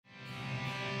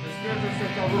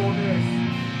viernes, cabrones.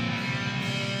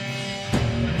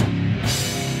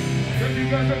 Thank you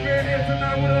guys for being here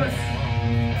tonight with us.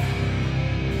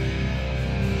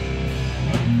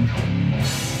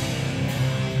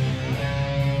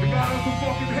 Regardless of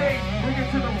fucking hate, bring it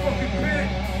to the fucking pit.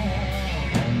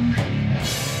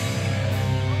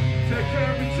 Take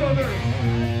care of each other.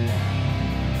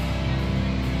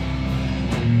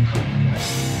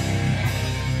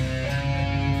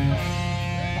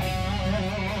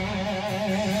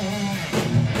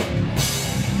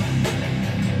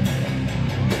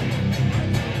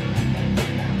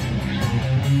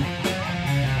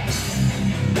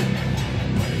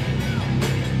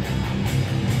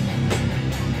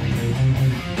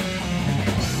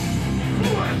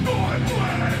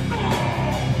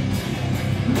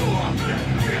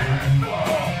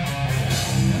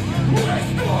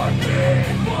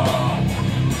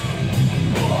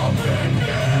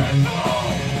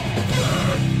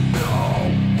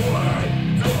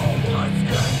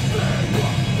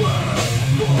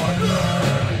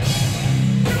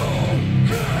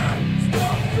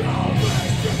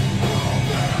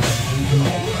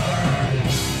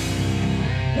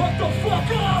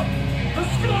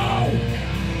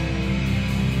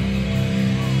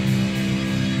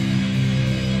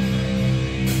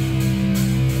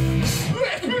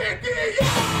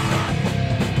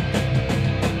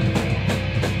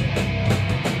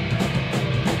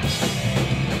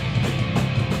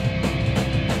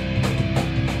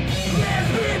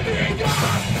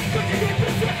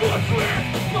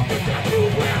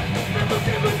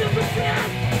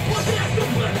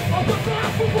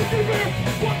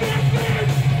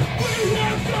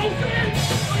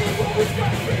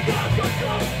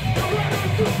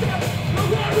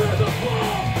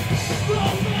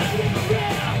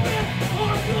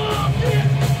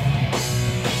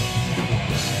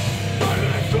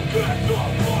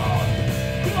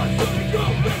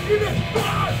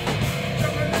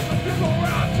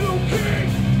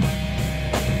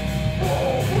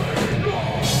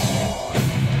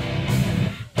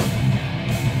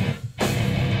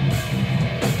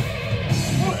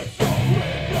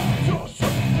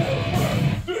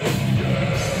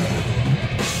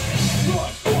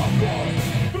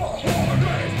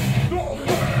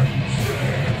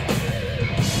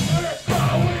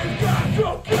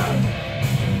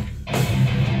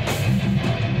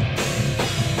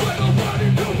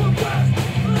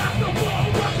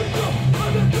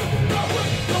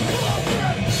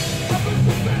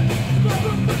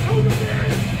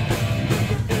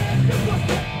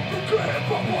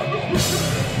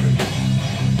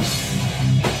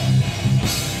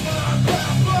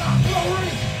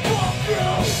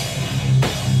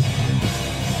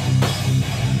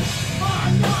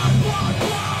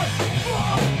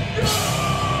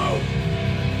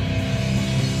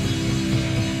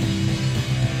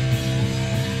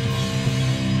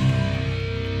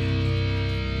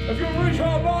 If you reach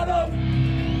our bottom,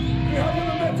 you're having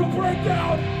a mental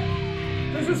breakdown,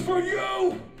 this is for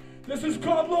you. This is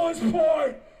called Lowest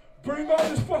Point. Bring all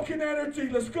this fucking energy.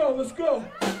 Let's go, let's go.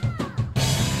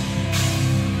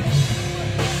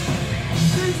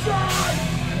 Seaside!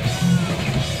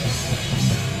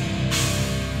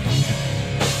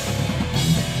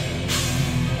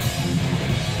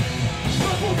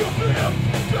 Level the film,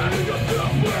 standing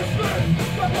yourself with me.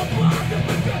 Like a black and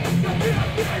the death that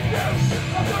can't take them.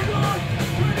 As I run,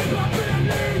 reading my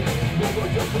need. What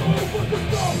would you do with the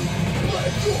stuff?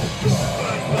 Let your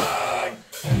gun bang!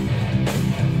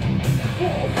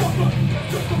 Oh, fucker, it's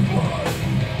just a fun.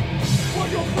 When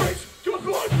your face just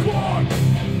like blood.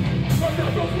 And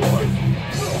then the voice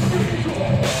will be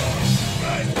yours.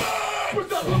 But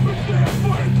that will be there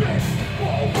for anything.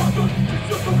 Oh, fucker, it's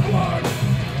just a fun.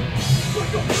 When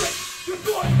your face just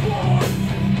like blood.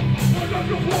 And then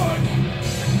the voice.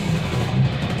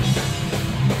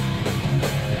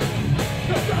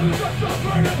 That's not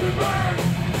right at the man.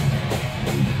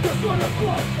 Just let it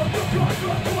blood of the guns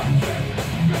of collection.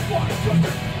 If I just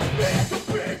it's a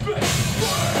big thing.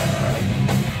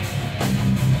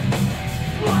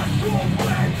 Last your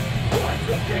blade, what's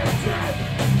the dead?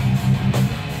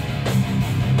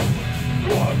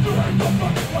 You're doing the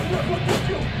fuck, I never did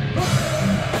you.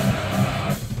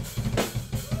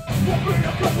 We'll be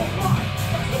a couple hot,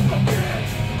 that's a fucking.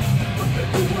 What did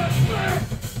you expect?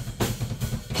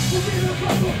 We'll be a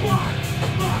couple hot,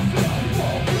 myself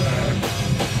walking.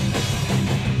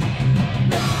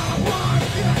 Now I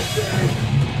can see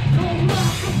no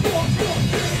lack of fortune.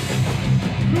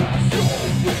 That's so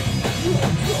big,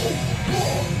 you're so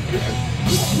fucking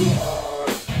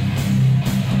blind.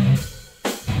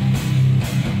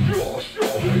 You're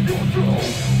showing your true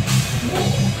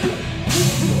walking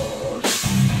blind.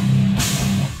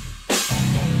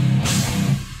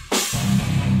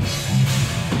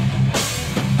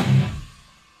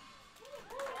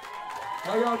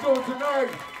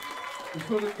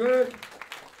 feeling good?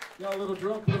 Y'all a little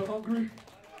drunk, a little hungry?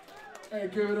 Hey,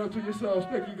 give it up to yourselves.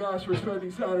 Thank you guys for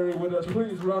spending Saturday with us.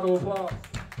 Please, round of applause.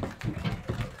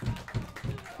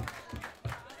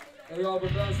 Hey, y'all, the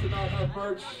bands tonight have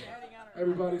merch.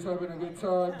 Everybody's having a good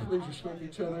time. Please respect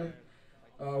each other.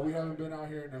 We haven't been out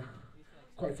here in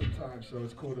quite some time, so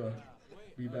it's cool to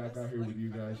be back out here with you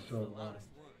guys. So,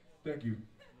 thank you.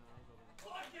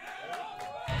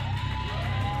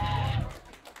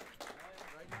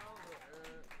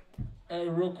 Hey,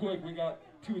 real quick, we got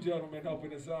two gentlemen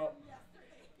helping us out.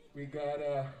 We got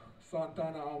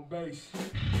Santana on bass.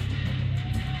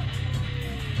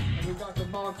 And we got the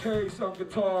Montes on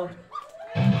guitar.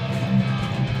 And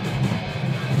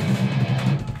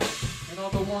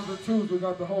on the ones and twos, we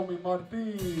got the homie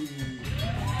Marti.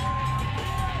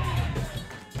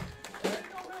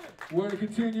 We're gonna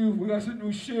continue. We got some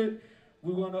new shit.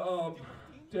 We wanna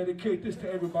dedicate this to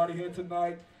everybody here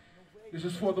tonight. This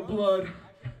is for the blood.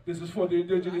 This is for the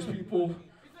indigenous people.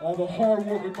 All the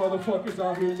hard-working motherfuckers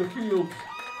out here in the fields.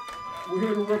 We're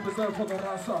here to represent for the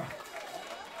raza.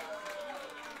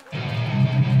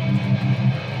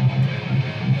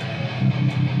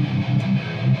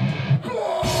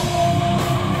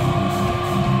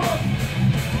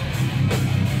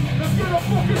 Let's get a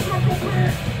fucking circle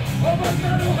pit. All my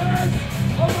metalheads,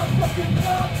 all my fucking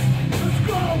cops. Let's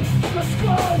go, let's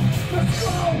go, let's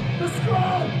go, let's go,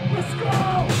 let's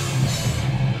go.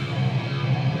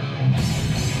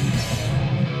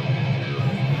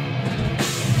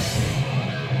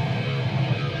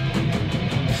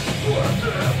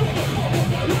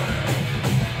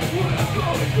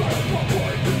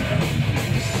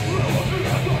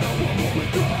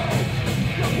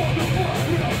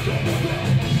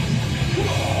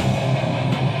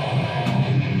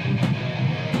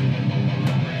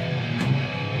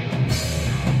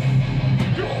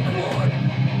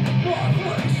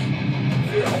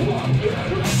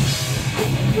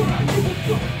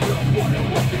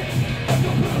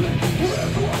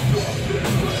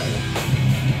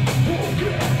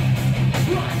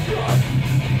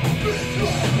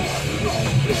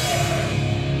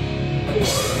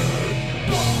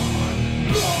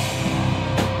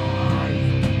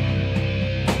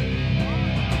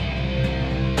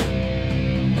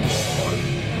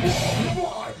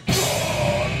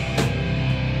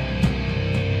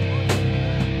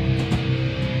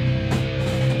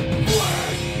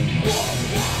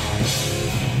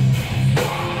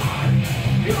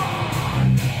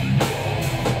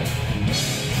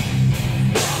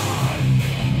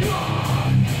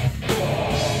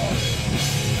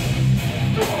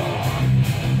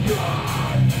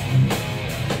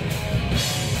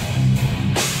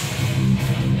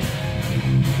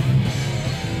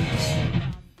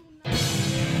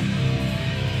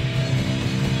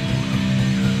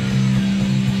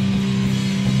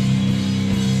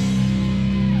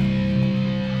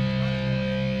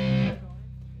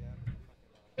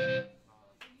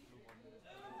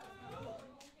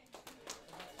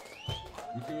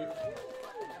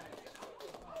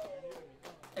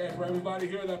 And for everybody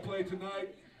here that played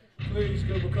tonight, please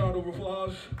give a crowd of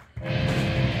applause. Thank you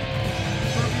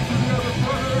to the other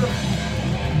brother.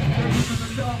 Thank you to the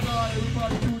sound guy,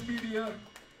 everybody doing media.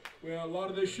 Well, a lot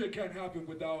of this shit can't happen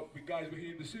without the guys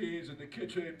behind the scenes in the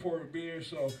kitchen pouring beer,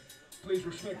 so please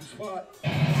respect the spot.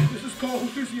 This is called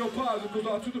Justicia Paz. It goes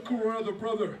out to the cool other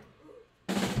brother.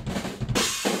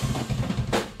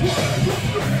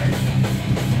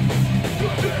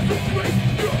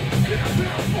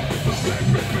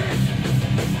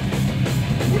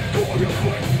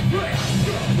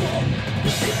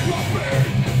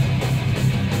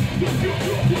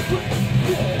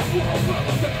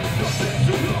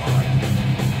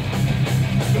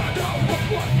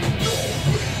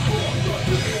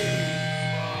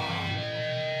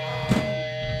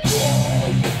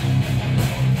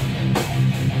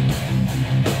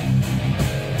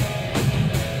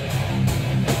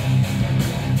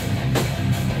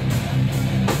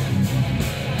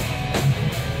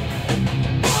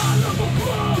 I love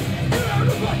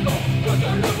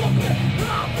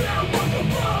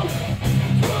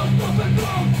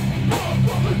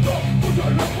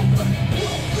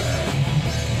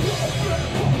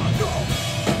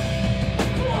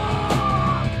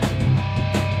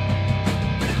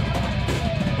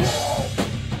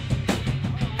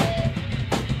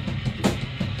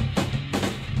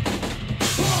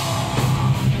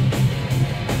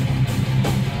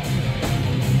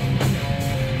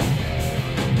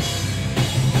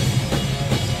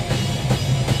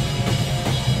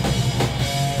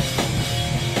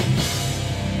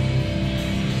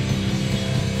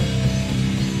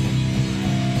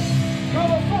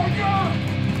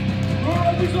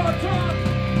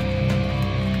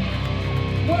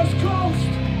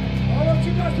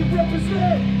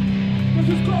This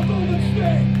is called Golden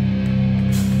State.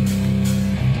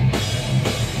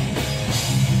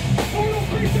 Uno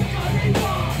piece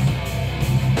arriba.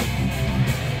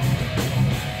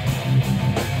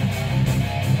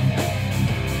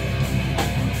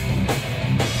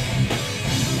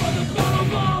 From the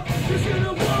bottom up, this in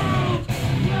the world.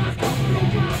 Last couple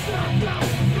of rounds knocked out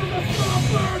from the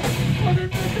suburbs.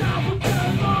 Underneath the album,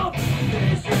 turn up.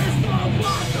 This is the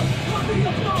bottom of the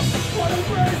above. What a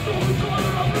race to the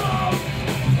corner of love.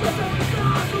 Let's have a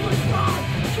shot to the spot.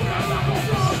 Swear like a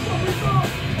rock, what we know.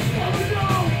 What we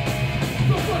know.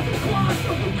 The fucking class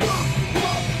of the clock.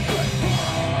 Love, let's go.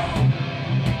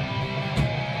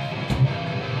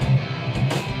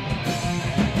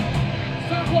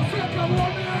 San Jose,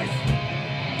 cabrones.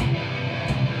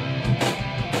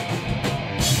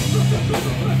 Listen to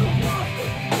the breath of life.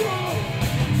 Bro.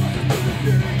 Listen to the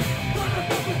city. Find us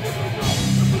up and never know.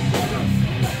 Listen together.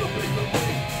 That's the big of me.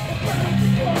 A better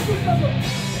before we never.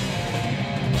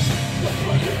 The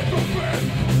president of men,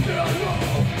 they are low.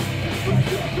 The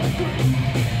president of free.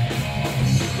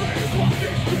 They is what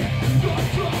they speak. Don't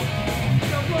drop.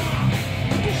 Never.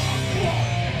 Walk.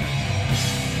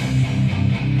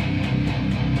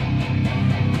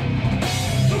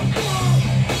 So come.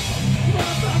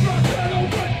 Run back, run that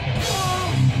open.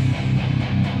 Come.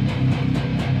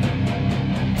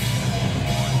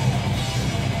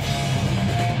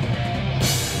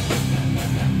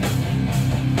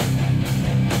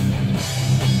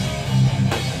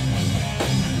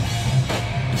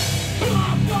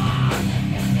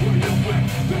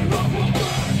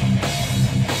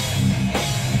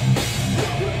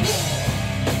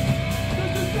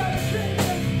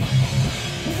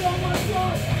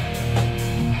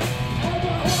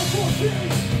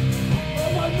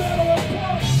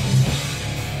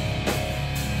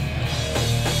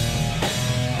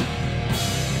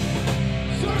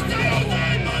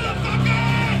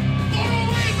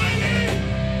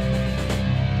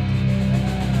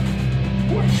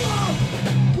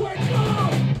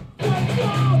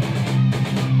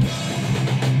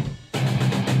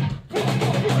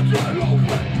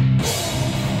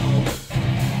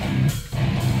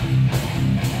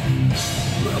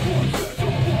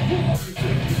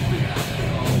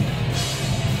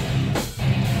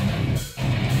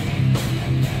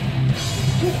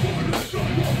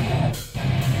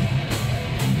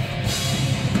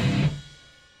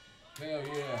 Hell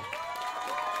yeah.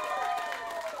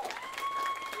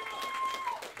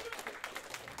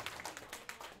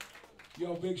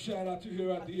 Yo, big shout out to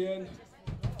here at the end.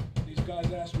 These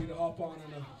guys asked me to hop on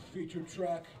in a featured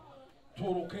track,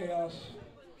 Total Chaos.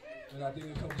 And I think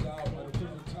it comes out at a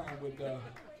perfect time with,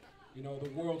 you know, the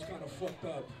world's kind of fucked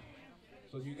up.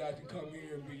 So you guys can come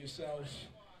here and be yourselves.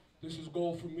 This is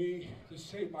gold for me. This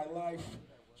saved my life.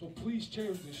 So please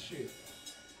cherish this shit.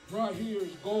 Right here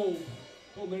is gold.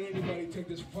 Don't let anybody take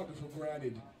this fucking for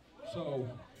granted. So,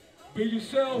 be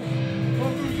yourself.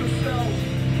 Don't lose yourself.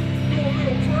 Do a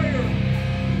little prayer.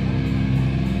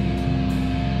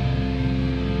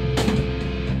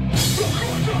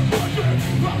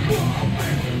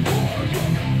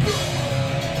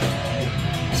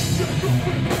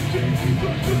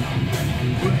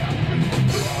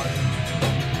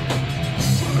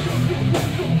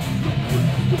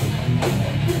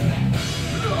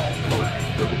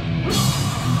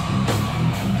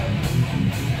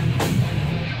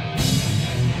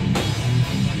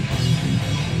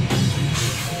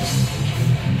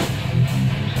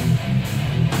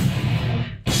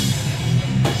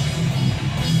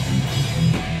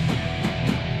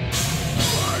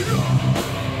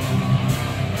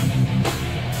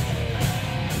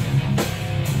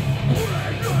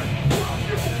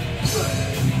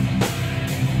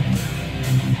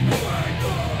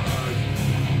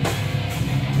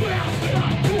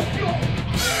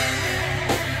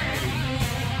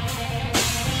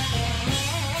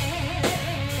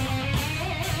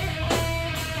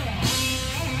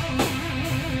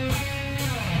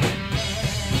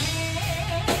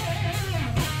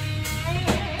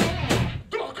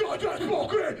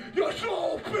 Your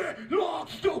soul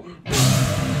belongs to me.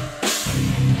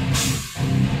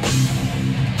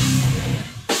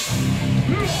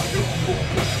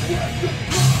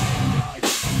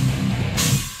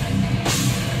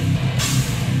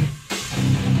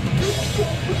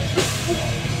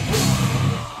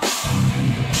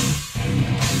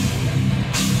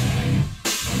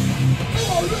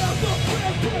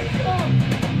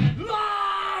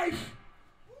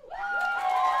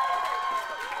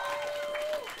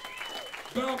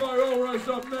 Is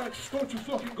up next. Don't you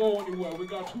fucking go anywhere. We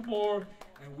got two more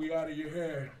and we out of your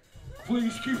hair.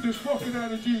 Please keep this fucking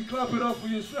energy. Clap it up for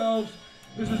yourselves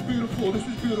This is beautiful, this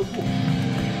is beautiful.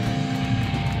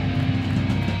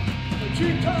 For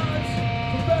cheap times,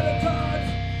 for better times,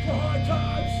 for hard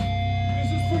times,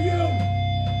 this is for you.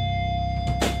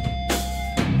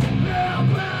 Now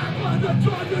back when the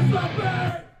charges are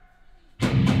bad.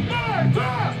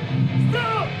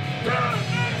 Stop!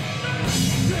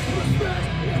 Disrespect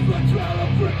is what trying to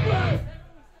prevent.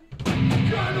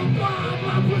 Kind of vibe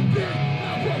I'm with it,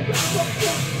 I will never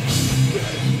fuck.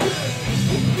 This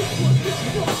will go with the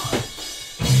ride.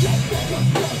 Walk from the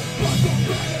front, but the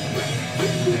benefit.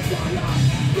 Into my life,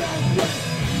 don't wait,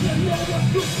 you know what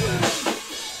to do.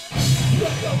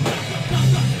 Let the back of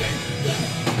the thing,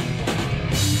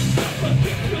 never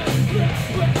get this,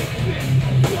 never get this,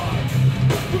 why?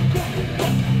 Never go for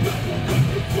fuck, never get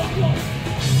the fuck up.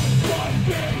 One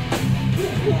thing, you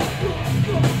walk from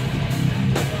the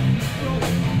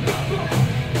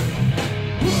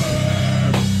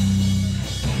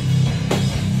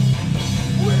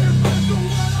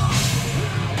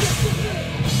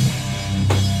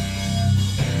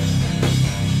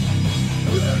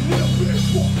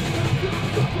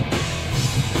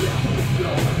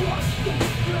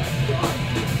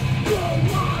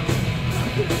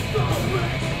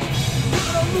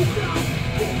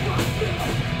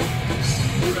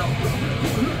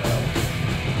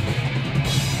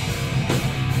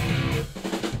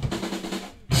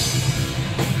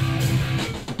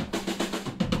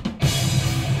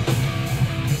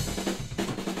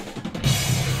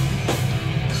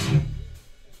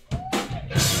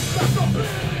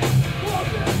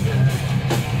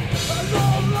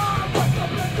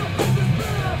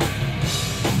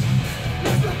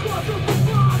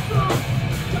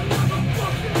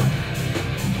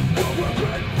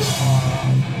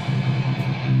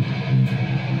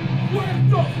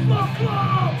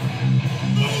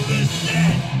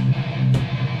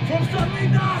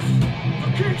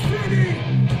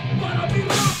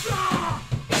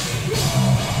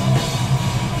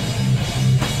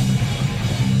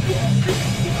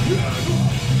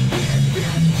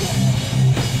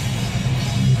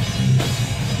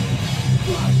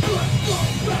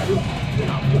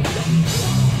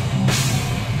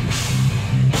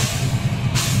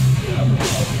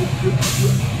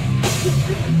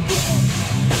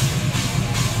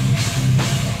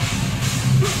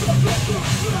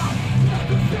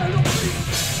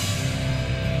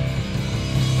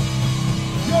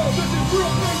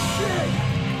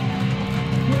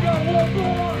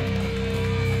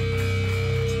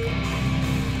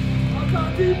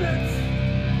demons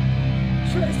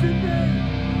chasing me.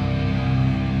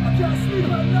 I can't sleep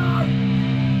at night.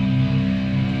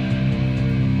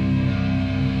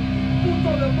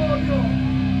 Puto demonio.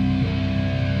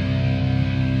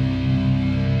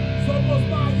 Somos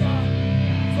maya,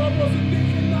 somos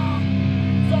indígena,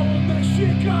 somos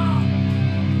mexica,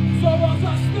 somos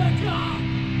azteca.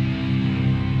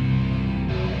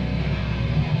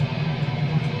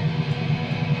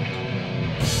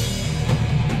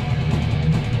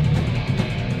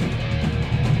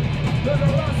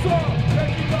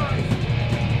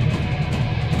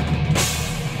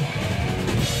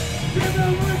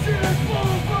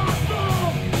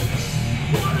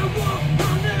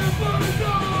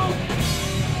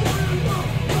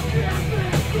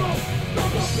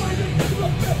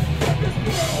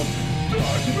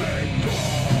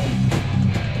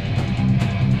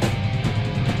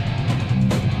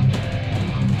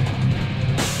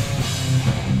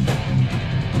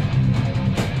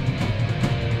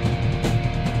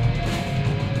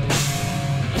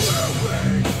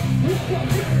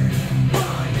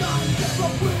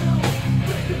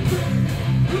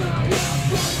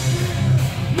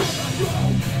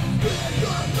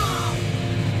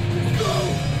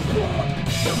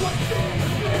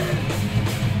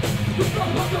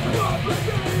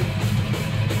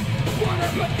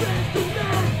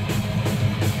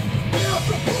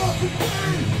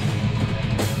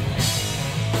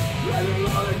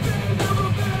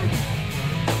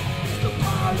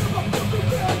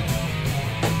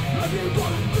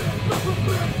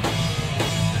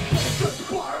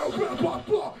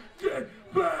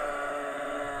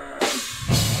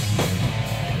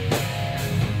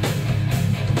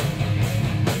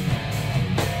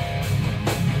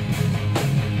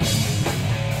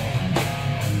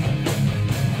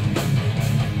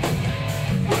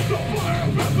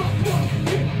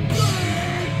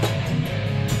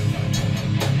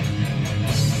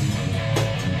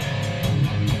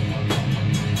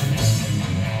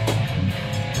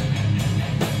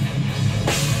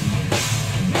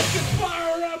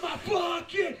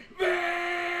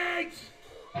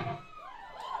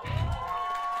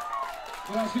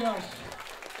 Gracias.